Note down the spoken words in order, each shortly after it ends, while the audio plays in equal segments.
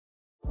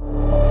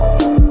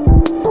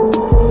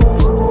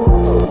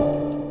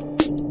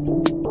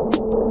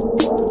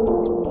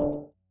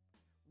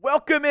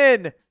Welcome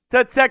in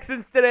to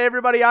Texans Today,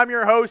 everybody. I'm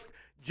your host,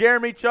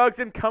 Jeremy Chuggs,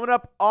 and coming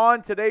up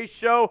on today's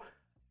show,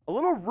 a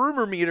little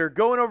rumor meter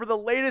going over the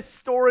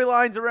latest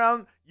storylines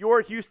around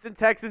your Houston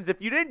Texans.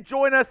 If you didn't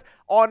join us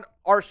on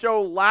our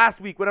show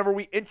last week, whenever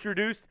we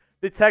introduced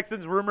the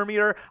Texans rumor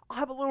meter, I'll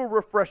have a little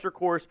refresher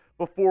course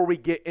before we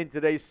get into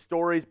today's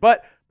stories.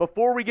 But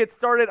before we get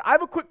started, I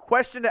have a quick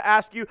question to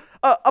ask you.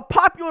 A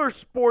popular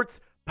sports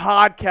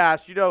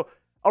podcast,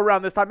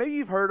 around this time, maybe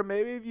you've heard them,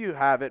 maybe you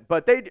haven't,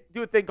 but they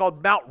do a thing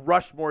called Mount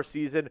Rushmore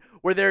season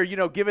where they're,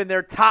 given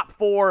their top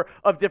four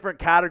of different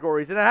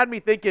categories. And it had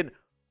me thinking,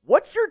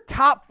 what's your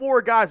top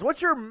four guys?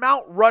 What's your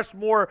Mount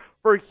Rushmore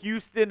for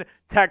Houston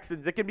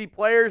Texans? It can be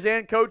players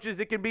and coaches.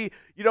 It can be,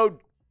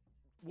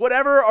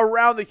 whatever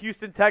around the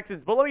Houston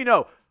Texans. But let me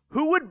know,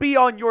 who would be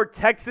on your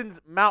Texans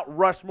Mount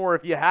Rushmore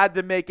if you had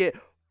to make it?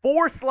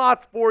 4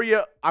 slots for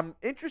you. I'm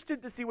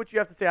interested to see what you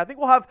have to say. I think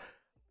we'll have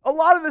a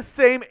lot of the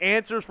same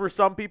answers for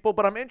some people,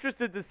 but I'm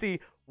interested to see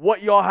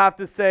what y'all have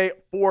to say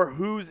for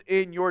who's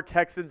in your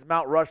Texans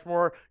Mount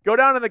Rushmore. Go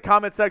down in the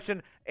comment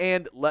section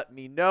and let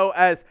me know.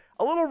 As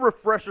a little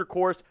refresher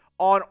course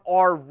on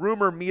our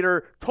rumor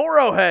meter,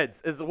 Toro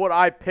heads is what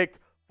I picked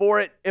for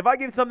it. If I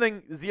give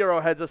something 0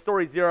 heads, a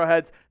story 0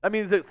 heads, that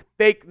means it's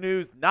fake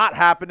news, not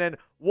happening.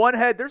 1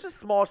 head, there's a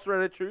small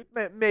shred of truth,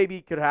 maybe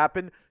could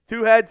happen.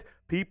 2 heads,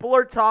 people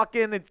are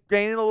talking, it's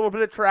gaining a little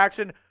bit of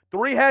traction.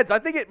 3 heads, I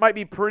think it might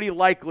be pretty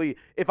likely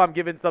if I'm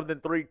giving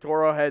something 3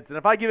 Toro heads. And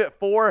if I give it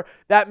 4,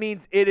 that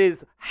means it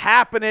is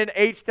happening.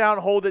 H-Town,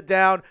 hold it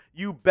down.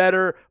 You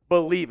better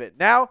believe it.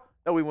 Now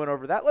that we went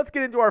over that, let's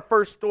get into our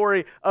first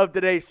story of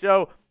today's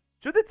show.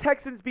 Should the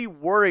Texans be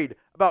worried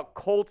about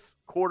Colts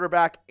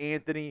quarterback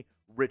Anthony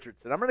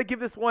Richardson? I'm going to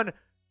give this one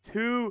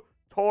 2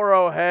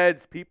 Toro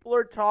heads. People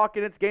are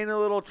talking. It's gaining a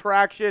little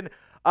traction.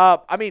 I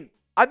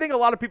think a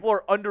lot of people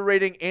are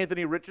underrating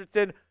Anthony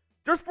Richardson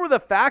just for the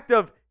fact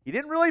of he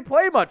didn't really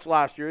play much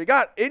last year. He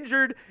got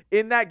injured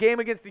in that game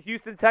against the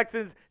Houston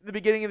Texans in the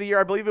beginning of the year.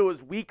 I believe it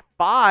was week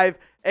 5,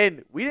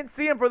 and we didn't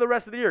see him for the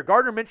rest of the year.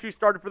 Gardner Minshew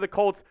started for the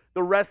Colts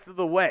the rest of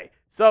the way.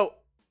 So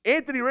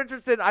Anthony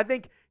Richardson, I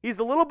think he's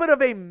a little bit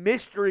of a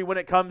mystery when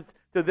it comes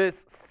to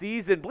this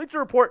season. Bleacher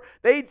Report,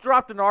 they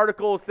dropped an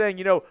article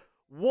saying,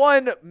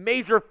 one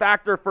major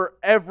factor for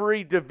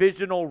every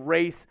divisional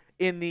race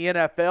in the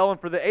NFL.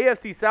 And for the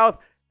AFC South,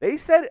 they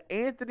said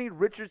Anthony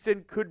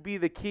Richardson could be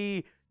the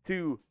key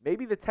to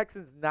maybe the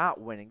Texans not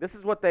winning. This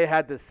is what they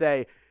had to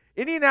say.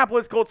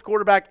 Indianapolis Colts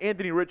quarterback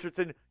Anthony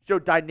Richardson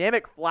showed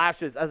dynamic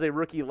flashes as a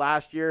rookie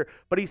last year,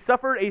 but he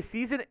suffered a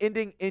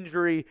season-ending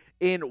injury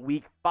in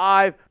week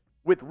 5.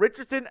 With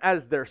Richardson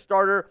as their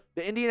starter,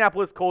 the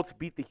Indianapolis Colts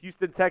beat the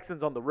Houston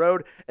Texans on the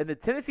road and the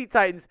Tennessee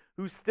Titans,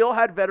 who still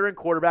had veteran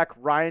quarterback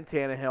Ryan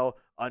Tannehill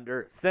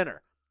under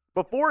center.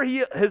 Before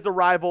his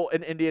arrival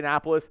in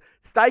Indianapolis,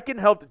 Steichen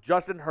helped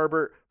Justin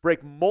Herbert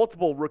break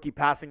multiple rookie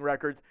passing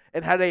records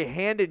and had a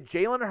hand in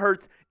Jalen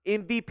Hurts'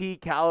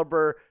 MVP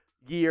caliber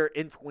year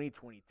in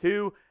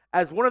 2022.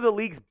 As one of the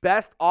league's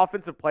best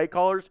offensive play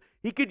callers,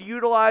 he could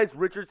utilize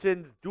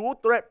Richardson's dual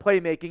threat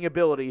playmaking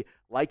ability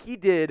like he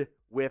did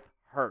with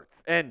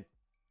Hurts. And,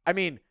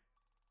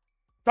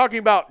 talking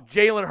about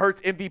Jalen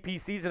Hurts' MVP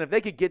season, if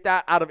they could get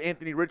that out of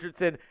Anthony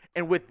Richardson,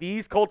 and with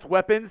these Colts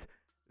weapons,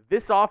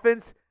 this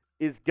offense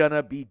is going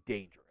to be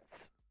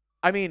dangerous.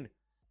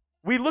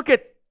 We look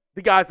at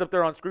the guys up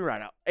there on screen right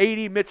now.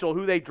 Adonai Mitchell,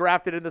 who they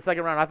drafted in the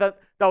second round. I thought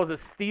that was a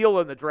steal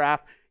in the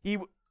draft. He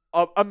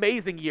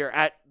amazing year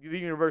at the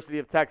University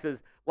of Texas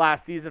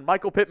last season.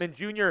 Michael Pittman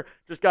Jr.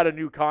 just got a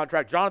new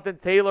contract. Jonathan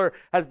Taylor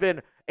has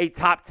been a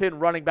top 10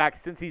 running back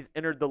since he's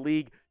entered the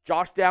league.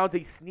 Josh Downs,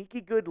 a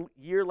sneaky good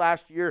year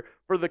last year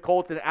for the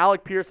Colts. And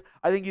Alec Pierce,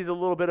 I think he's a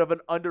little bit of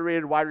an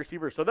underrated wide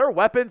receiver. So their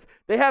weapons,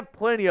 they have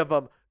plenty of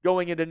them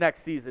going into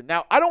next season.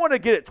 Now, I don't want to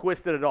get it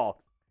twisted at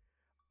all.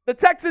 The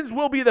Texans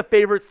will be the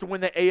favorites to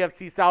win the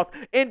AFC South,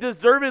 and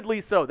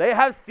deservedly so. They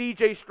have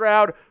C.J.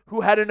 Stroud,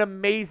 who had an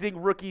amazing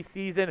rookie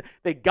season.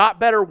 They got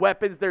better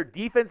weapons. Their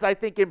defense, I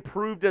think,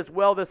 improved as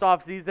well this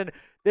offseason.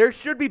 There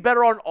should be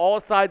better on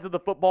all sides of the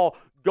football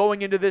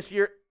going into this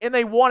year, and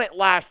they won it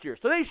last year.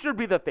 So they should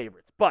be the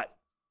favorites. But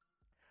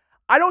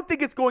I don't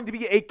think it's going to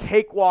be a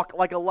cakewalk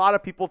like a lot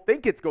of people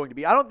think it's going to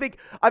be. I think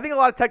a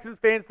lot of Texans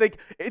fans think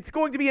it's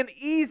going to be an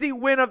easy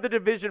win of the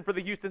division for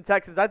the Houston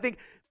Texans. I think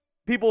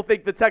people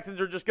think the Texans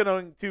are just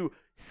going to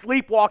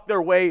sleepwalk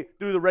their way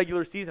through the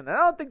regular season. And I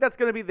don't think that's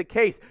going to be the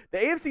case. The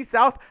AFC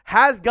South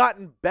has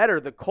gotten better.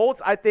 The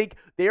Colts, I think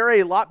they are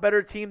a lot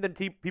better team than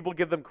people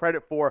give them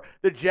credit for.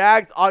 The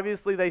Jags,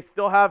 obviously, they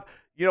still have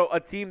a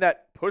team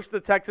that pushed the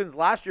Texans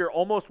last year,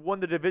 almost won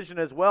the division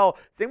as well.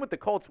 Same with the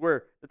Colts,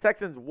 where the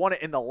Texans won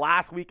it in the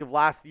last week of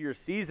last year's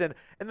season.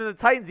 And then the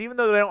Titans, even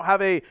though they don't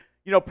have a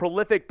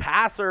prolific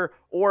passer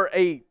or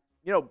a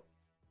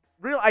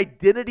real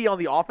identity on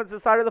the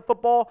offensive side of the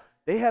football,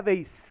 they have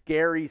a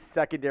scary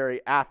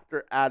secondary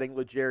after adding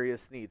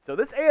L'Jarius Sneed. So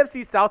this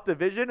AFC South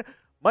division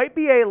might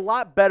be a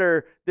lot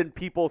better than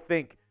people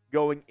think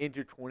going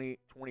into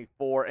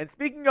 2024. And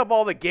speaking of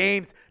all the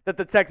games that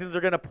the Texans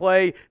are going to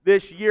play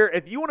this year,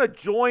 if you want to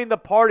join the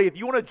party, if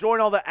you want to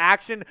join all the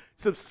action,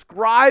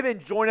 subscribe and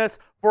join us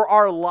for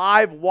our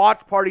live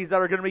watch parties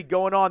that are going to be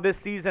going on this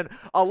season.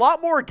 A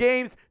lot more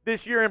games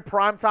this year in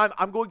primetime.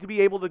 I'm going to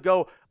be able to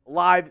go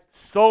live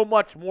so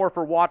much more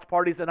for watch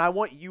parties, and I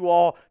want you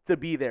all to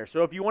be there.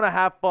 So if you want to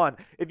have fun,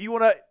 if you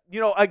want to,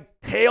 a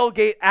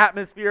tailgate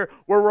atmosphere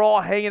where we're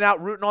all hanging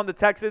out rooting on the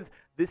Texans,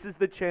 this is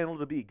the channel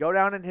to be. Go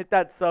down and hit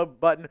that sub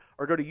button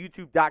or go to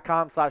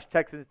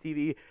youtube.com/Texans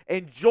TV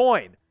and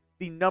join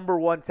the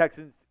 #1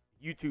 Texans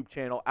YouTube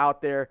channel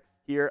out there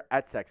here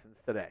at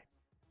Texans Today.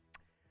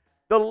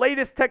 The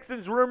latest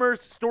Texans rumors,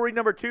 story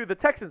number 2, the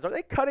Texans, are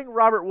they cutting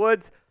Robert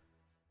Woods?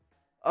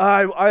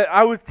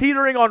 I was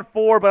teetering on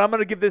 4, but I'm going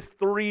to give this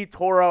 3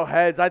 Toro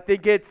heads. I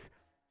think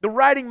the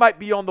writing might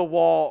be on the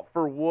wall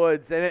for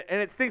Woods, and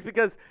it stinks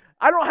because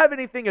I don't have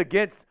anything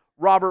against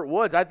Robert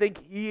Woods. I think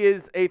he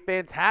is a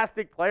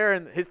fantastic player,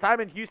 and his time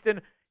in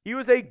Houston, he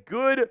was a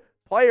good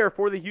player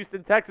for the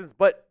Houston Texans.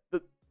 But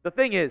the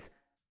thing is,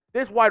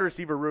 this wide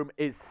receiver room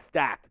is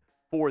stacked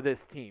for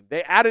this team.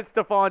 They added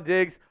Stefon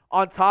Diggs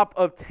on top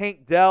of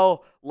Tank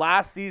Dell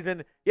last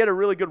season. He had a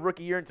really good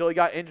rookie year until he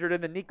got injured,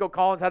 and then Nico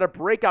Collins had a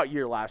breakout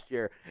year last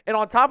year. And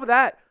on top of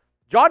that,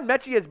 John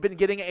Metchie has been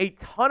getting a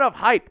ton of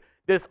hype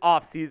this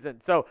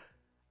offseason. So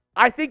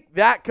I think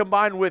that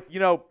combined with,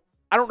 I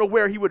don't know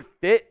where he would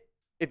fit.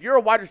 If you're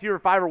a wide receiver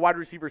 5 or wide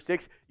receiver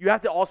 6, you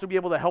have to also be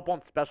able to help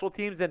on special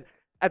teams. And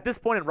at this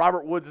point in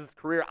Robert Woods'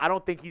 career, I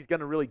don't think he's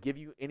going to really give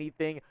you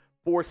anything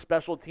for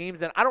special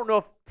teams. And I don't know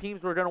if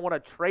teams are going to want to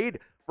trade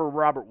for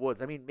Robert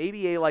Woods. I mean,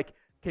 maybe a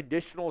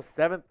conditional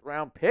 7th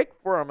round pick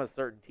from a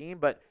certain team,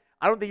 but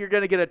I don't think you're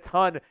going to get a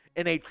ton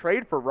in a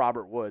trade for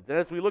Robert Woods. And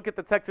as we look at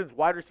the Texans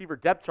wide receiver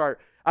depth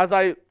chart, as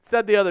I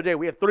said the other day,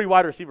 we have 3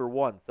 wide receiver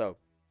 1. So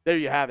there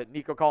you have it.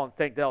 Nico Collins,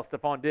 Tank Dell,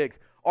 Stefon Diggs,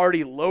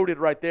 already loaded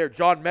right there.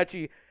 John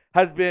Metchie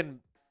has been,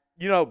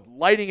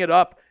 lighting it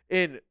up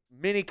in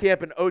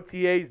minicamp and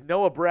OTAs.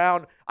 Noah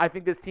Brown, I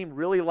think this team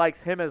really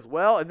likes him as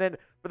well. And then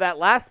for that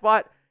last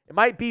spot, it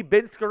might be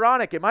Ben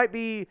Skoranek. It might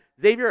be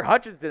Xavier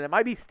Hutchinson. It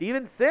might be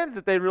Steven Sims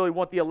if they really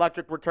want the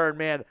electric return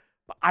man.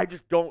 But I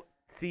just don't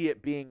see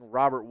it being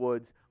Robert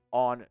Woods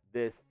on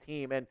this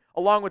team. And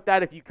along with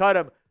that, if you cut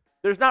him,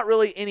 there's not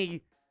really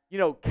any,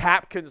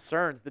 cap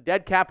concerns. The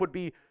dead cap would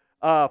be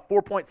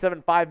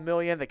 $4.75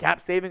 million. The cap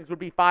savings would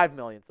be $5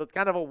 million. So it's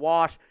kind of a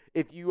wash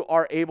if you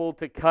are able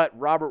to cut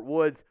Robert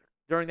Woods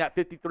during that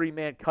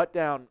 53-man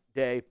cutdown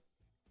day.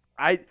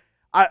 I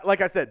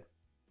like I said,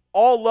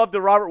 all love to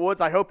Robert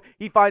Woods. I hope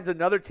he finds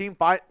another team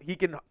he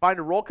can find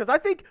a role, because I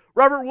think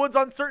Robert Woods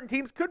on certain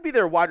teams could be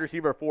their wide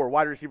receiver 4,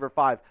 wide receiver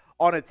 5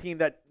 on a team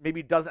that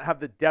maybe doesn't have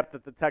the depth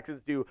that the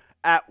Texans do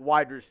at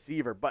wide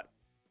receiver. But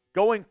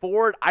going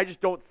forward, I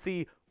just don't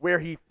see where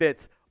he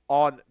fits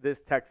on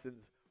this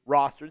Texans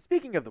roster. And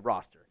speaking of the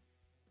roster,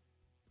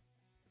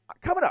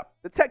 coming up,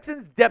 the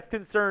Texans' depth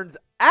concerns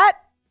at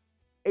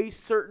a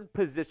certain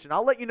position.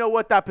 I'll let you know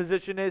what that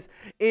position is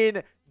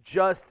in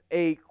just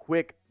a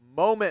quick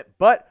moment.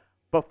 But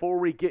before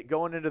we get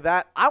going into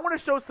that, I want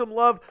to show some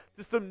love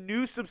to some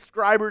new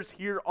subscribers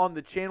here on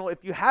the channel.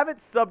 If you haven't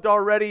subbed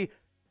already,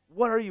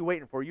 what are you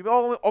waiting for? You've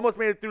almost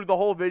made it through the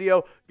whole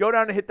video. Go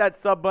down and hit that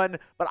sub button.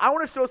 But I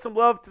want to show some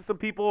love to some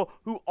people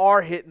who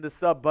are hitting the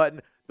sub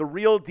button. The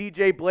Real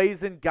DJ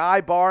Blazin, Guy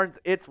Barnes,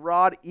 It's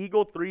Rod,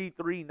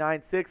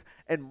 Eagle3396,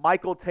 and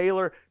Michael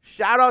Taylor.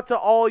 Shout out to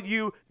all of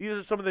you. These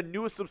are some of the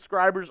newest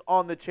subscribers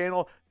on the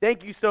channel.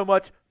 Thank you so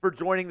much for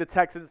joining the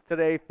Texans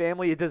Today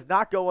family. It does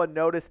not go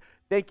unnoticed.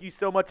 Thank you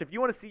so much. If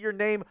you want to see your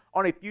name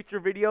on a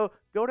future video,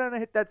 go down and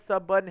hit that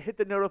sub button, hit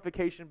the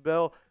notification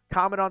bell,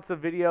 comment on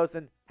some videos,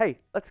 and hey,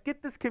 let's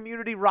get this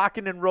community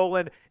rocking and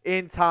rolling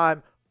in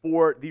time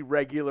for the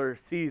regular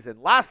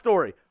season. Last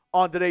story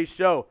on today's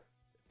show.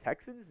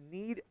 Texans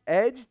need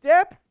edge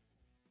depth.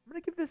 I'm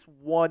going to give this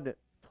 1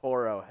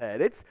 Toro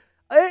head. It's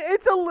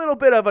a little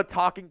bit of a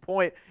talking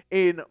point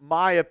in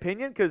my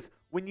opinion, because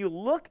when you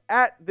look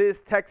at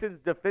this Texans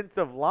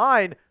defensive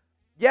line,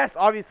 yes,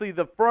 obviously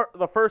the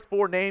first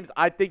 4 names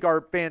I think are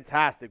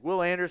fantastic.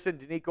 Will Anderson,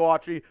 Danico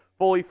Autry,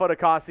 Foley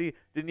Fatukasi,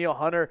 Danielle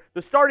Hunter.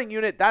 The starting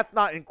unit, that's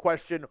not in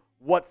question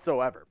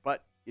whatsoever.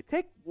 But you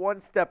take one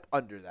step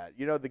under that.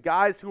 The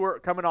guys who are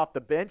coming off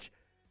the bench,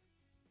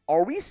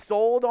 are we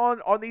sold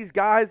on these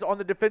guys on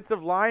the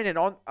defensive line and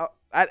on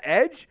at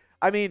edge?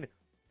 I mean,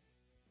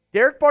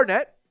 Derek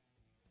Barnett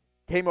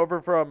came over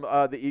from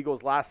the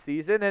Eagles last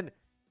season, and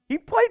he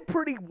played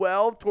pretty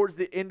well towards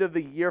the end of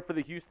the year for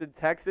the Houston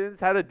Texans.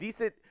 Had a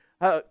decent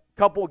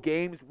couple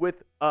games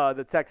with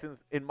the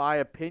Texans, in my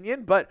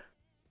opinion. But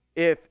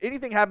if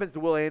anything happens to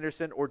Will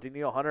Anderson or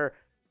Danielle Hunter,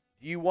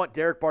 do you want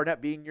Derek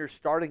Barnett being your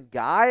starting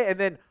guy? And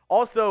then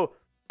also,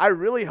 I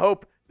really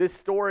hope this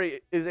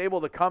story is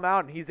able to come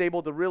out and he's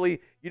able to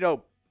really,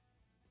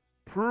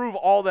 prove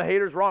all the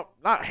haters wrong.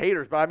 Not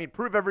haters, but I mean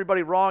prove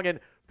everybody wrong and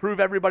prove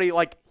everybody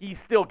like he's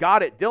still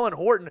got it. Dylan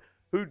Horton,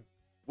 who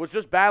was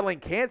just battling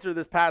cancer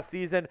this past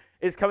season,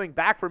 is coming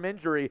back from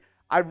injury.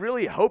 I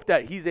really hope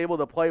that he's able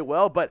to play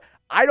well, but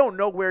I don't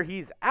know where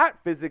he's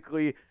at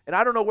physically, and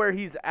I don't know where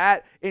he's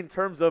at in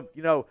terms of,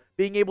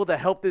 being able to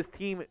help this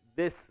team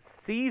this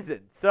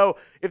season. So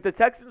if the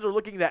Texans are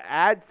looking to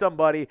add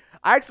somebody,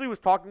 I actually was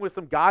talking with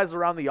some guys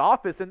around the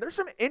office, and there's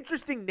some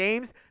interesting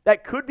names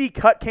that could be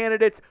cut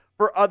candidates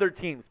for other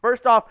teams.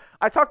 First off,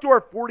 I talked to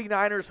our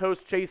 49ers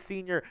host, Chase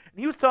Sr., and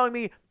he was telling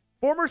me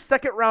former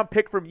second-round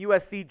pick from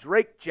USC,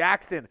 Drake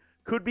Jaxon,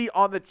 could be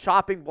on the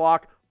chopping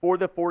block for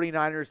the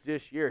 49ers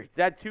this year. He's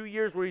had 2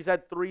 years where he's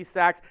had 3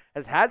 sacks,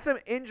 has had some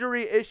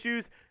injury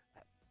issues,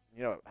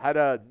 had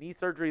a knee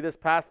surgery this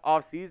past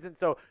offseason.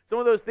 So some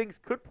of those things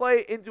could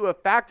play into a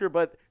factor,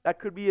 but that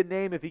could be a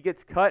name if he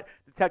gets cut.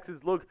 The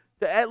Texans look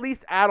to at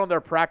least add on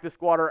their practice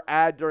squad or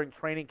add during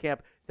training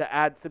camp to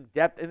add some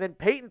depth. And then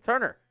Peyton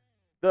Turner,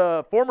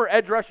 the former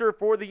edge rusher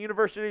for the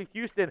University of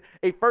Houston,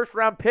 a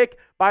first-round pick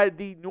by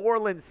the New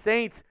Orleans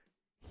Saints.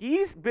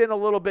 He's been a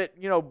little bit,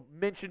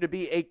 mentioned to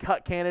be a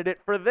cut candidate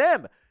for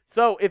them.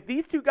 So if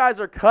these two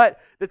guys are cut,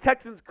 the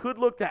Texans could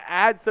look to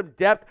add some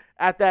depth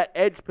at that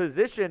edge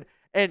position.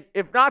 And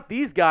if not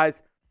these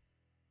guys,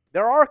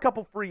 there are a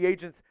couple free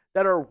agents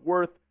that are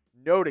worth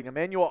noting.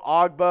 Emmanuel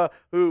Ogbah,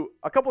 who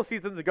a couple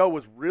seasons ago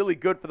was really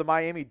good for the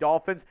Miami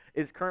Dolphins,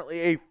 is currently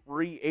a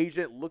free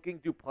agent looking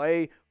to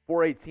play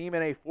for a team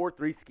in a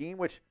 4-3 scheme,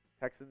 which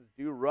Texans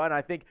do run.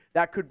 I think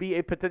that could be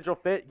a potential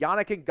fit.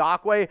 Yannick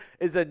Ngakoue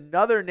is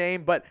another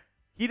name, but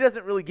he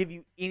doesn't really give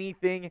you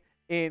anything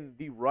in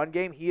the run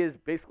game. He is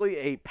basically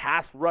a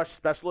pass rush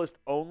specialist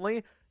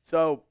only.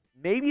 So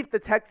maybe if the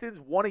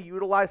Texans want to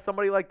utilize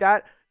somebody like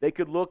that, they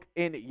could look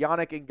in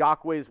Yannick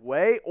Ngakoue's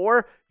way.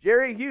 Or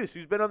Jerry Hughes,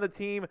 who's been on the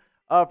team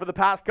for the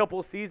past couple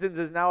of seasons,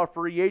 is now a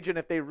free agent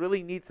if they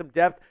really need some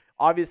depth.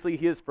 Obviously,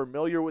 he is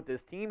familiar with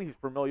this team. He's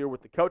familiar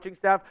with the coaching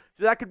staff.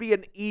 So that could be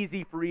an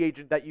easy free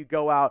agent that you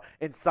go out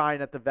and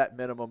sign at the vet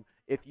minimum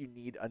if you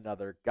need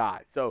another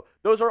guy. So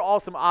those are all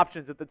some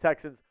options if the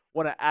Texans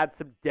want to add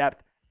some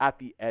depth at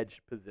the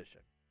edge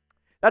position.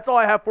 That's all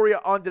I have for you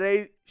on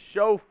today's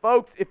show,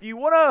 folks. If you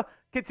want to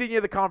continue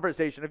the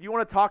conversation, if you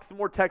want to talk some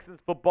more Texans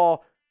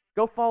football,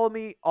 go follow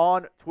me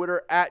on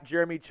Twitter at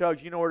Jeremy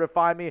Chuggs. You know where to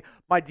find me.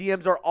 My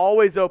DMs are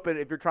always open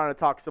if you're trying to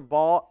talk some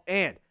ball.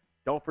 And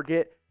don't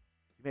forget,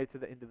 you made it to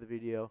the end of the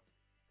video.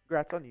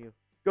 Congrats on you.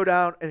 Go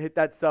down and hit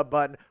that sub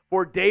button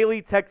for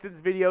daily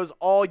Texans videos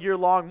all year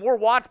long. More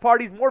watch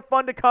parties, more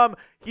fun to come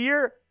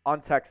here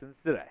on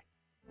Texans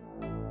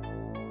Today.